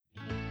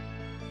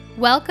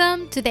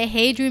Welcome to the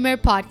Hey Dreamer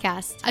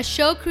podcast, a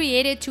show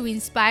created to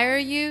inspire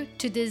you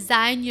to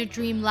design your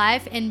dream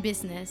life and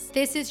business.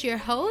 This is your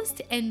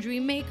host and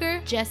dream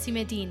maker, Jessie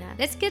Medina.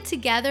 Let's get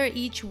together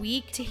each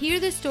week to hear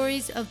the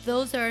stories of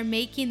those that are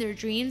making their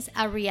dreams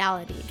a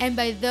reality. And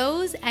by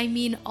those, I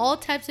mean all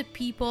types of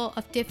people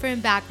of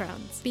different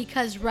backgrounds,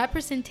 because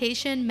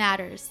representation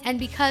matters. And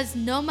because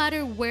no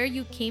matter where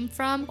you came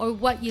from or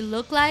what you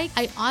look like,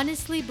 I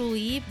honestly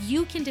believe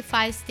you can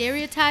defy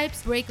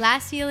stereotypes, break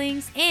glass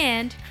ceilings,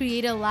 and create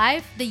a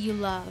life that you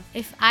love.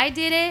 If I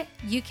did it,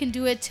 you can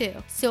do it too.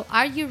 So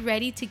are you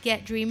ready to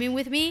get dreaming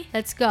with me?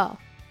 Let's go.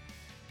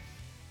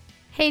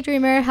 Hey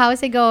dreamer, how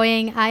is it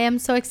going? I am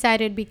so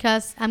excited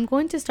because I'm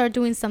going to start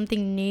doing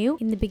something new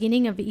in the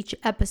beginning of each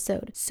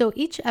episode. So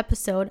each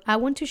episode, I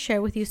want to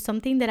share with you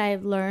something that I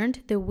have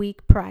learned the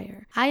week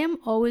prior. I am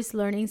always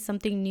learning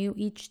something new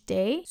each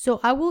day.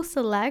 So I will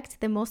select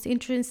the most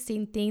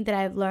interesting thing that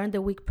I've learned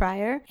the week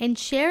prior and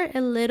share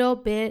a little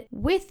bit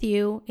with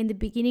you in the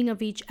beginning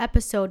of each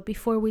episode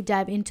before we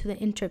dive into the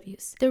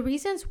interviews. The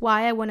reasons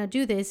why I want to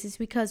do this is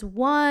because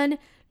one,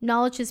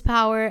 knowledge is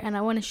power, and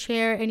I want to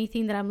share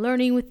anything that I'm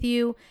learning with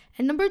you.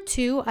 And number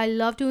two, I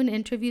love doing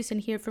interviews and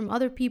hear from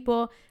other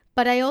people,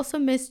 but I also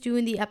miss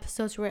doing the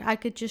episodes where I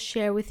could just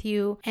share with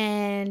you,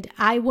 and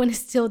I want to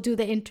still do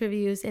the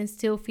interviews and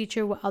still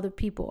feature what other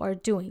people are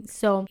doing.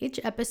 So each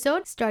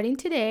episode, starting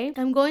today,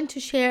 I'm going to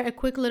share a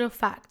quick little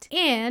fact.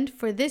 And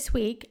for this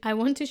week, I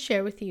want to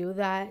share with you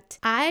that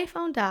I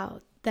found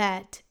out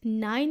that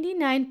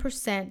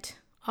 99%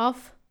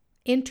 of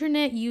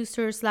internet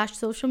users /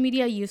 social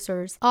media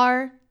users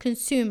are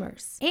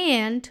consumers,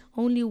 and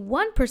only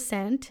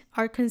 1%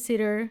 are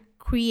considered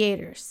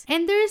creators.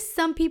 And there's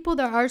some people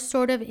that are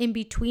sort of in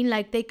between,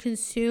 like they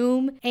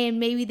consume and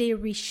maybe they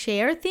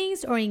reshare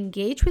things or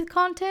engage with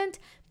content,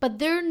 but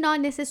they're not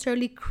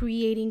necessarily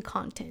creating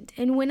content.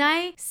 And when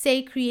I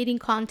say creating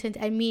content,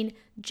 I mean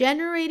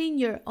generating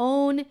your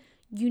own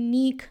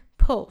unique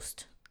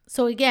post.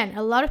 So again,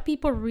 a lot of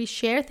people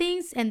reshare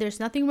things and there's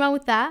nothing wrong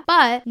with that,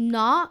 but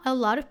not a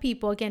lot of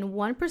people, again,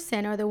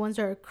 1% are the ones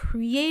that are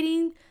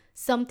creating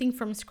something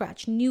from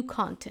scratch, new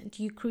content.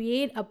 You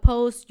create a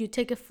post, you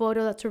take a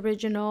photo that's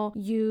original,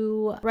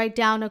 you write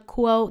down a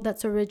quote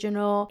that's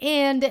original,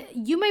 and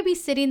you might be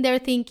sitting there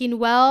thinking,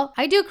 well,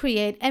 I do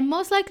create, and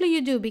most likely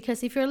you do,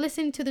 because if you're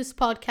listening to this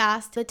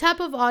podcast, the type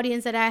of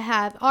audience that I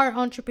have are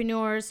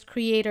entrepreneurs,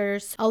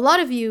 creators. A lot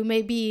of you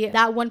may be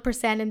that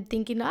 1% and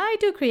thinking, I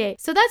do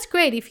create. So that's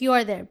great if you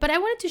are there. But I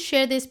wanted to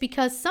share this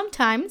because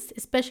sometimes,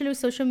 especially with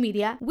social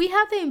media, we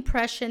have the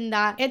impression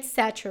that it's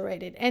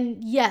saturated.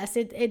 And yes,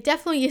 it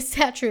definitely is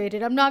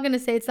saturated. I'm not going to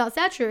say it's not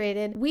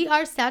saturated. We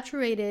are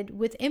saturated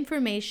with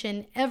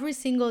information every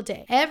single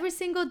day. Every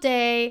single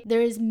day,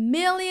 there's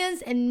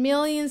millions and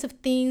millions of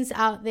things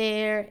out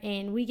there,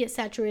 and we get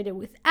saturated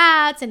with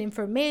ads and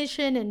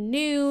information and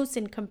news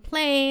and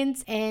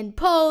complaints and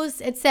posts,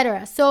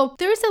 etc. So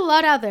there's a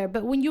lot out there,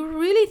 but when you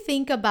really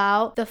think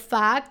about the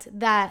fact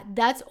that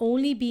that's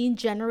only being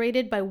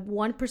generated by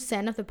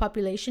 1% of the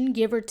population,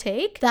 give or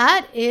take,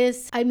 that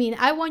is,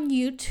 I want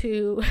you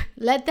to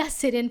let that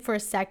sit in for a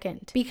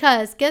second.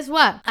 Because guess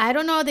what? I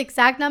don't know the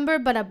exact number,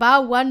 but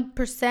about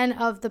 1%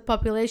 of the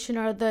population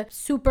are the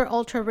super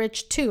ultra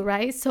rich too,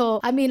 right? So,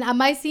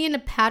 am I seeing a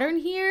pattern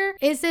here?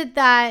 Is it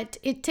that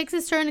it takes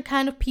a certain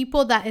kind of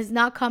people that is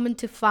not common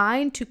to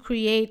find to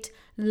create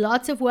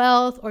lots of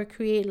wealth or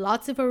create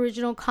lots of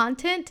original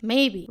content?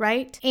 Maybe,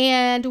 right?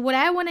 And what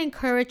I want to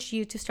encourage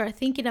you to start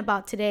thinking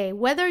about today,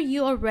 whether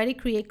you already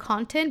create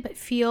content but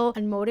feel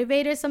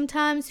unmotivated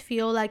sometimes,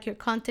 feel like your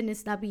content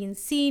is not being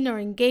seen or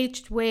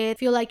engaged with,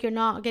 feel like you're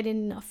not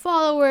getting enough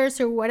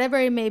followers or whatever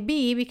it may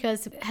be,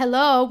 because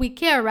hello, we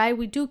care, right?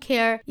 We do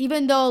care.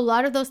 Even though a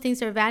lot of those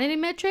things are vanity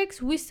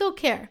metrics, we still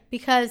care,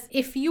 because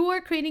if you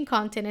are creating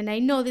content, and I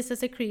know this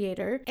as a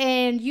creator,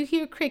 and you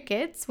hear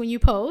crickets when you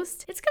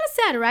post, it's kind of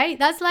sad, right?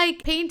 That's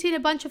like painting a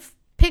bunch of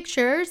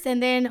pictures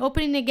and then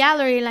opening a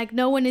gallery and like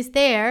no one is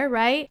there,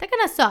 right? That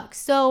kind of sucks.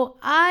 So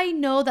I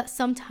know that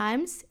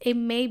sometimes it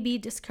may be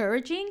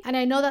discouraging, and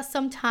I know that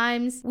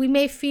sometimes we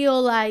may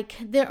feel like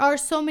there are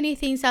so many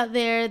things out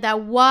there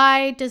that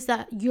why does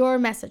that your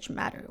message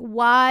matter?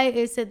 Why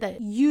is it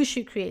that you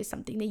should create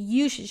something, that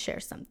you should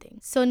share something?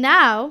 So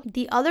now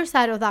the other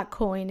side of that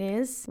coin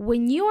is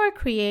when you are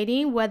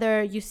creating,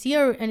 whether you see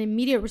an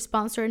immediate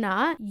response or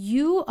not,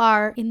 you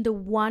are in the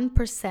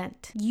 1%.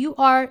 You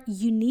are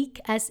unique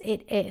as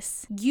it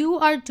is. You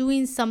are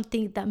doing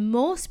something that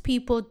most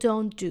people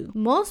don't do.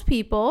 Most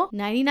people,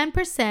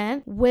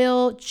 99%,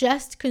 will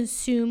just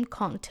consume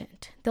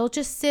content. They'll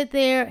just sit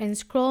there and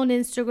scroll on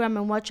Instagram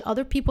and watch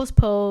other people's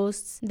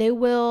posts. They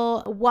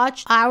will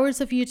watch hours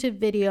of YouTube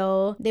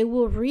video. They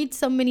will read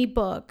so many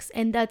books,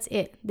 and that's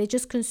it. They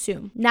just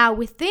consume. Now,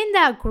 within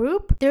that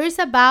group, there is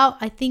about,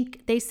 I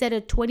think they said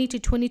a 20 to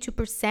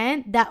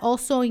 22% that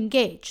also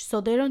engage.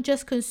 So they don't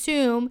just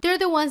consume. They're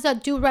the ones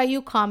that do write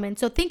you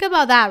comments. So think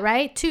about that,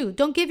 right? Too.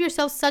 don't give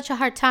yourself such a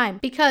hard time,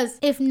 because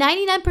if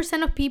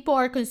 99% of people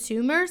are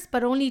consumers,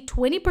 but only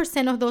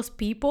 20% of those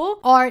people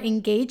are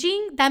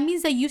engaging, that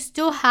means that you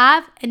still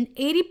have an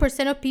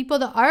 80% of people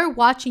that are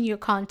watching your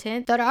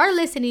content, that are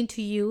listening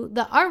to you,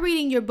 that are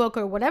reading your book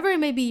or whatever it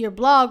may be, your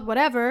blog,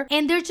 whatever,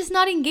 and they're just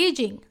not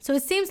engaging. So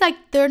it seems like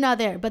they're not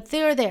there, but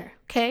they're there.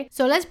 Okay,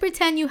 so let's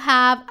pretend you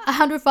have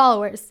 100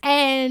 followers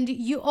and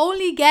you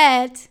only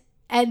get,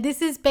 and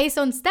this is based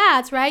on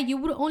stats, right? You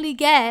would only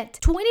get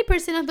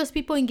 20% of those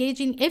people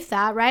engaging, if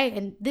that, right?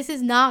 And this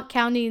is not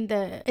counting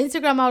the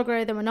Instagram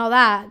algorithm and all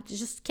that,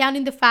 just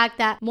counting the fact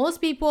that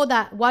most people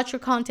that watch your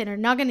content are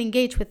not going to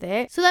engage with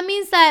it. So that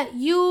means that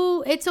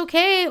it's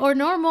okay or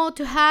normal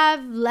to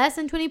have less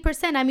than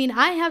 20%. I mean,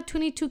 I have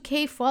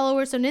 22K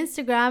followers on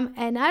Instagram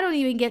and I don't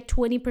even get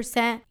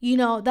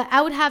 20%, that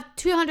I would have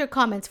 200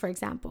 comments, for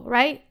example,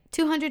 right?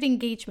 200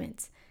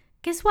 engagements.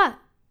 Guess what?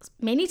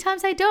 Many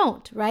times I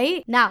don't,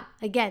 right? Now,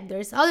 again,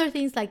 there's other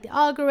things like the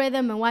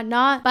algorithm and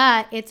whatnot,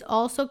 but it's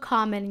also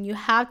common, and you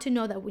have to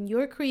know that when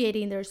you're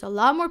creating, there's a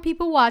lot more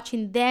people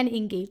watching than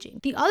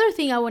engaging. The other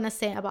thing I want to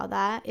say about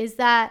that is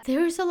that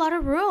there's a lot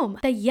of room.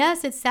 That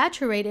yes, it's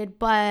saturated,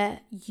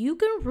 but you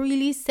can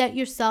really set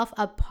yourself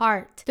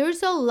apart.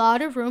 There's a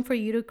lot of room for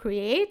you to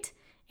create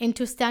and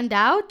to stand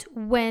out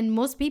when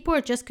most people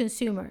are just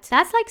consumers.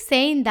 That's like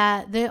saying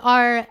that there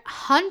are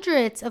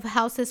hundreds of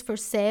houses for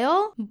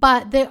sale,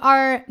 but there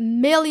are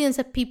millions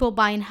of people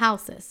buying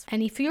houses.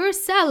 And if you're a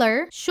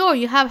seller, sure,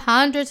 you have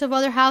hundreds of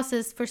other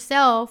houses for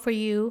sale for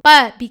you,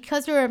 but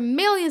because there are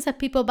millions of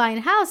people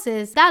buying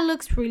houses, that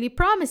looks really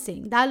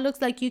promising. That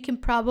looks like you can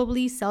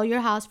probably sell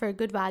your house for a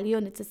good value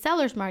and it's a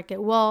seller's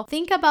market. Well,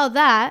 think about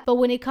that, but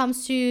when it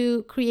comes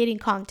to creating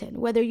content,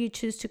 whether you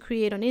choose to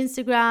create on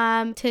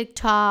Instagram,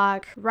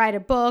 TikTok, write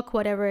a book,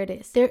 whatever it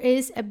is, there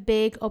is a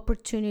big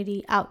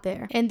opportunity out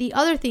there. And the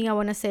other thing I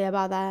want to say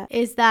about that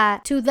is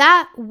that to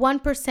that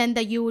 1%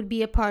 that you would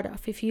be a part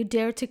of, if you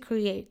dare to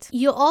create,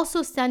 you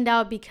also stand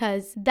out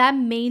because that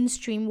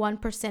mainstream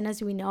 1%,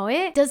 as we know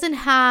it, doesn't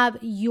have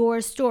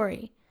your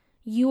story.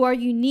 You are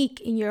unique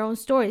in your own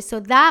story. So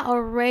that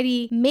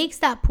already makes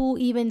that pool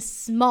even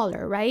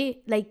smaller,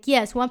 right? Like,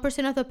 yes,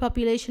 1% of the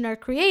population are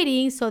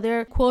creating, so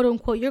they're quote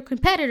unquote your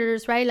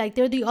competitors, right? Like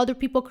they're the other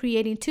people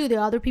creating too. There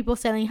are other people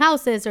selling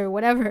houses or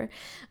whatever.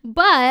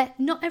 But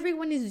not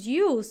everyone is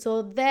you.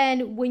 So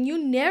then when you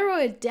narrow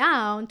it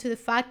down to the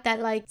fact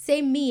that, like,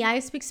 say me, I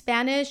speak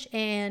Spanish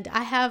and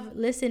I have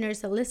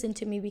listeners that listen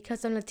to me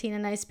because I'm Latina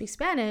and I speak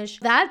Spanish,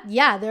 that,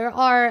 yeah, there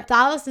are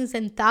thousands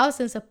and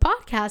thousands of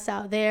podcasts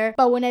out there.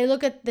 But when I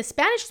look at the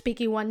Spanish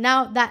speaking one,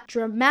 now that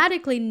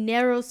dramatically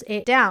narrows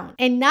it down.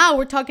 And now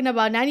we're talking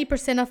about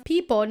 90% of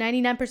people,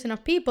 99%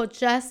 of people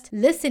just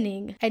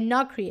listening and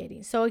not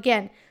creating. So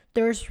again,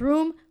 there's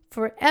room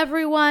for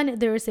everyone.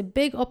 There is a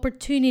big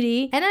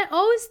opportunity. And I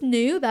always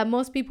knew that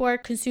most people are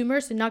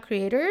consumers and not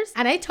creators.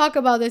 And I talk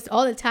about this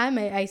all the time.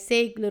 I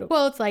say little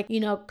quotes like,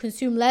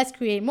 consume less,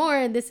 create more,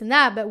 and this and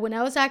that. But when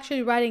I was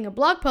actually writing a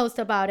blog post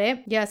about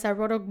it, yes, I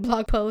wrote a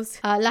blog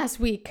post last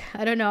week.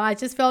 I don't know. I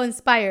just felt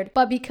inspired.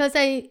 But because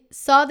I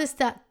saw the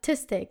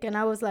statistic and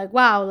I was like,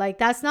 wow, like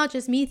that's not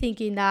just me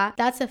thinking that,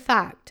 that's a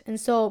fact. And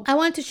so I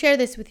wanted to share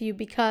this with you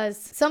because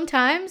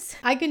sometimes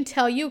I can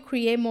tell you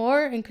create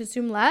more and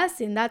consume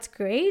less, and that's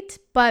great.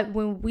 But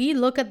when we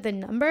look at the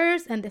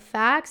numbers and the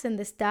facts and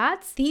the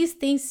stats, these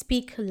things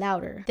speak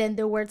louder than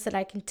the words that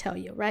I can tell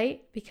you,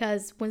 right?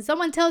 Because when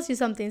someone tells you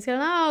something, it's going,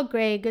 oh,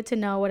 great, good to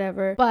know,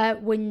 whatever.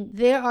 But when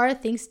there are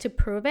things to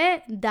prove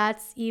it,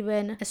 that's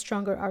even a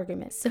stronger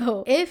argument.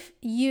 So if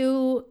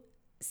you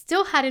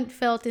still hadn't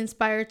felt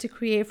inspired to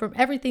create from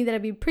everything that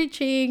I've been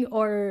preaching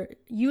or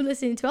you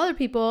listening to other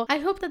people, I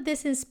hope that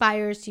this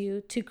inspires you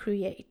to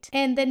create.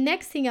 And the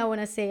next thing I want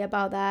to say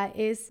about that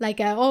is, like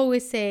I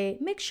always say,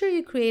 make sure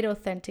you create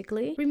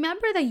authentically.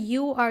 Remember that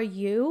you are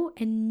you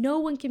and no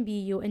one can be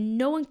you and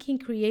no one can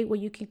create what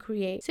you can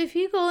create. So if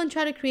you go and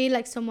try to create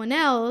like someone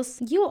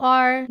else, you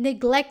are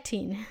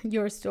neglecting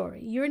your story.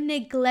 You're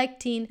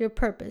neglecting your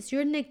purpose.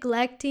 You're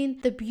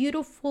neglecting the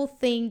beautiful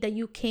thing that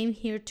you came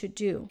here to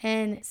do.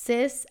 And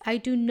sis, I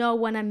do not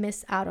want to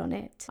miss out on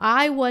it.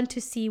 I want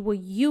to see what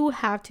you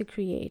have to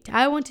create.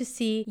 I want to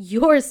see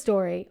your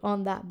story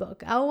on that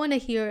book. I want to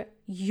hear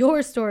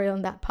your story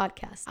on that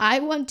podcast. I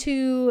want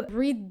to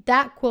read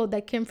that quote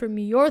that came from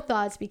your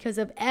thoughts because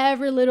of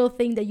every little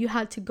thing that you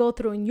had to go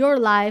through in your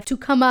life to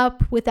come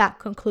up with that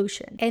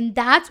conclusion. And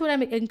that's what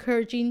I'm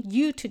encouraging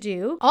you to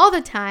do all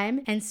the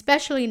time, and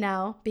especially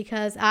now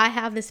because I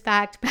have this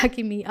fact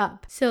backing me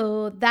up.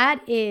 So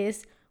that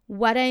is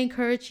what I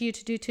encourage you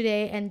to do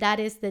today, and that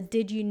is the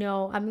Did You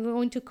Know? I'm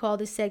going to call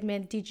this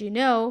segment Did You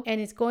Know?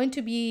 And it's going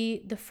to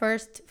be the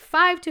first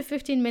 5 to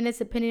 15 minutes,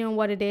 depending on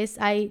what it is.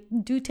 I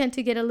do tend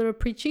to get a little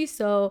preachy,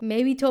 so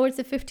maybe towards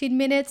the 15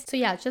 minutes. So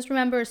yeah, just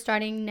remember,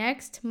 starting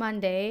next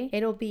Monday,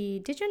 it'll be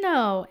Did You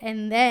Know?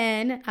 And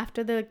then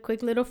after the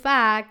quick little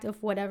fact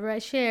of whatever I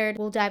shared,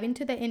 we'll dive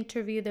into the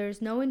interview. There's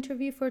no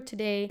interview for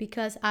today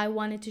because I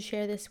wanted to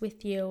share this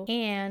with you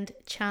and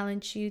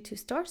challenge you to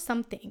start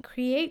something,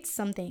 create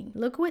something.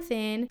 Look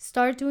within,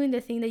 start doing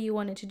the thing that you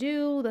wanted to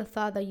do, the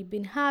thought that you've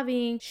been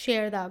having,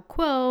 share that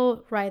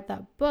quote, write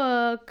that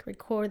book,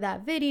 record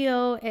that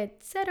video,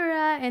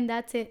 etc. And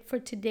that's it for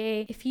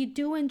today. If you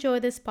do enjoy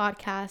this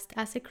podcast,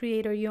 as a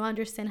creator, you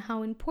understand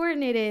how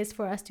important it is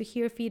for us to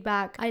hear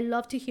feedback. I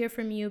love to hear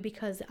from you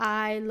because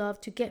I love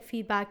to get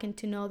feedback and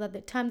to know that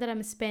the time that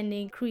I'm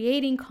spending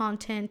creating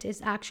content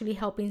is actually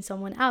helping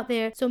someone out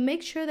there. So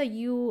make sure that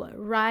you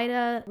write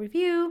a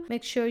review,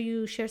 make sure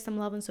you share some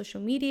love on social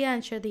media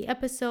and share the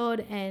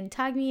episode and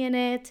tag me in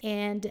it,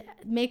 and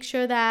make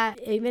sure that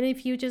even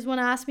if you just want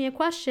to ask me a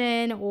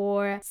question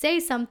or say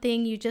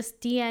something, you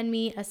just DM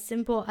me, as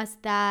simple as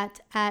that,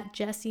 at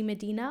Jessie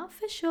Medina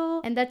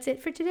Official. And that's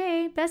it for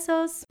today.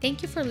 Besos.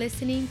 Thank you for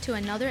listening to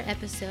another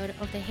episode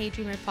of the Hey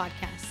Dreamer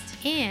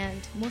podcast.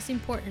 And most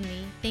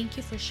importantly, thank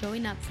you for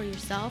showing up for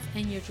yourself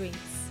and your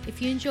dreams.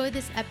 If you enjoyed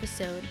this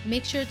episode,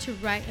 make sure to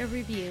write a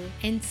review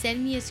and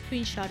send me a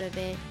screenshot of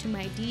it to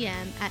my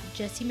DM at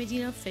Jessie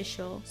Medina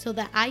Official so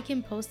that I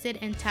can post it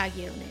and tag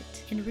you on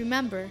it. And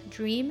remember,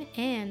 dream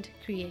and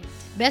create.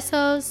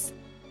 Besos!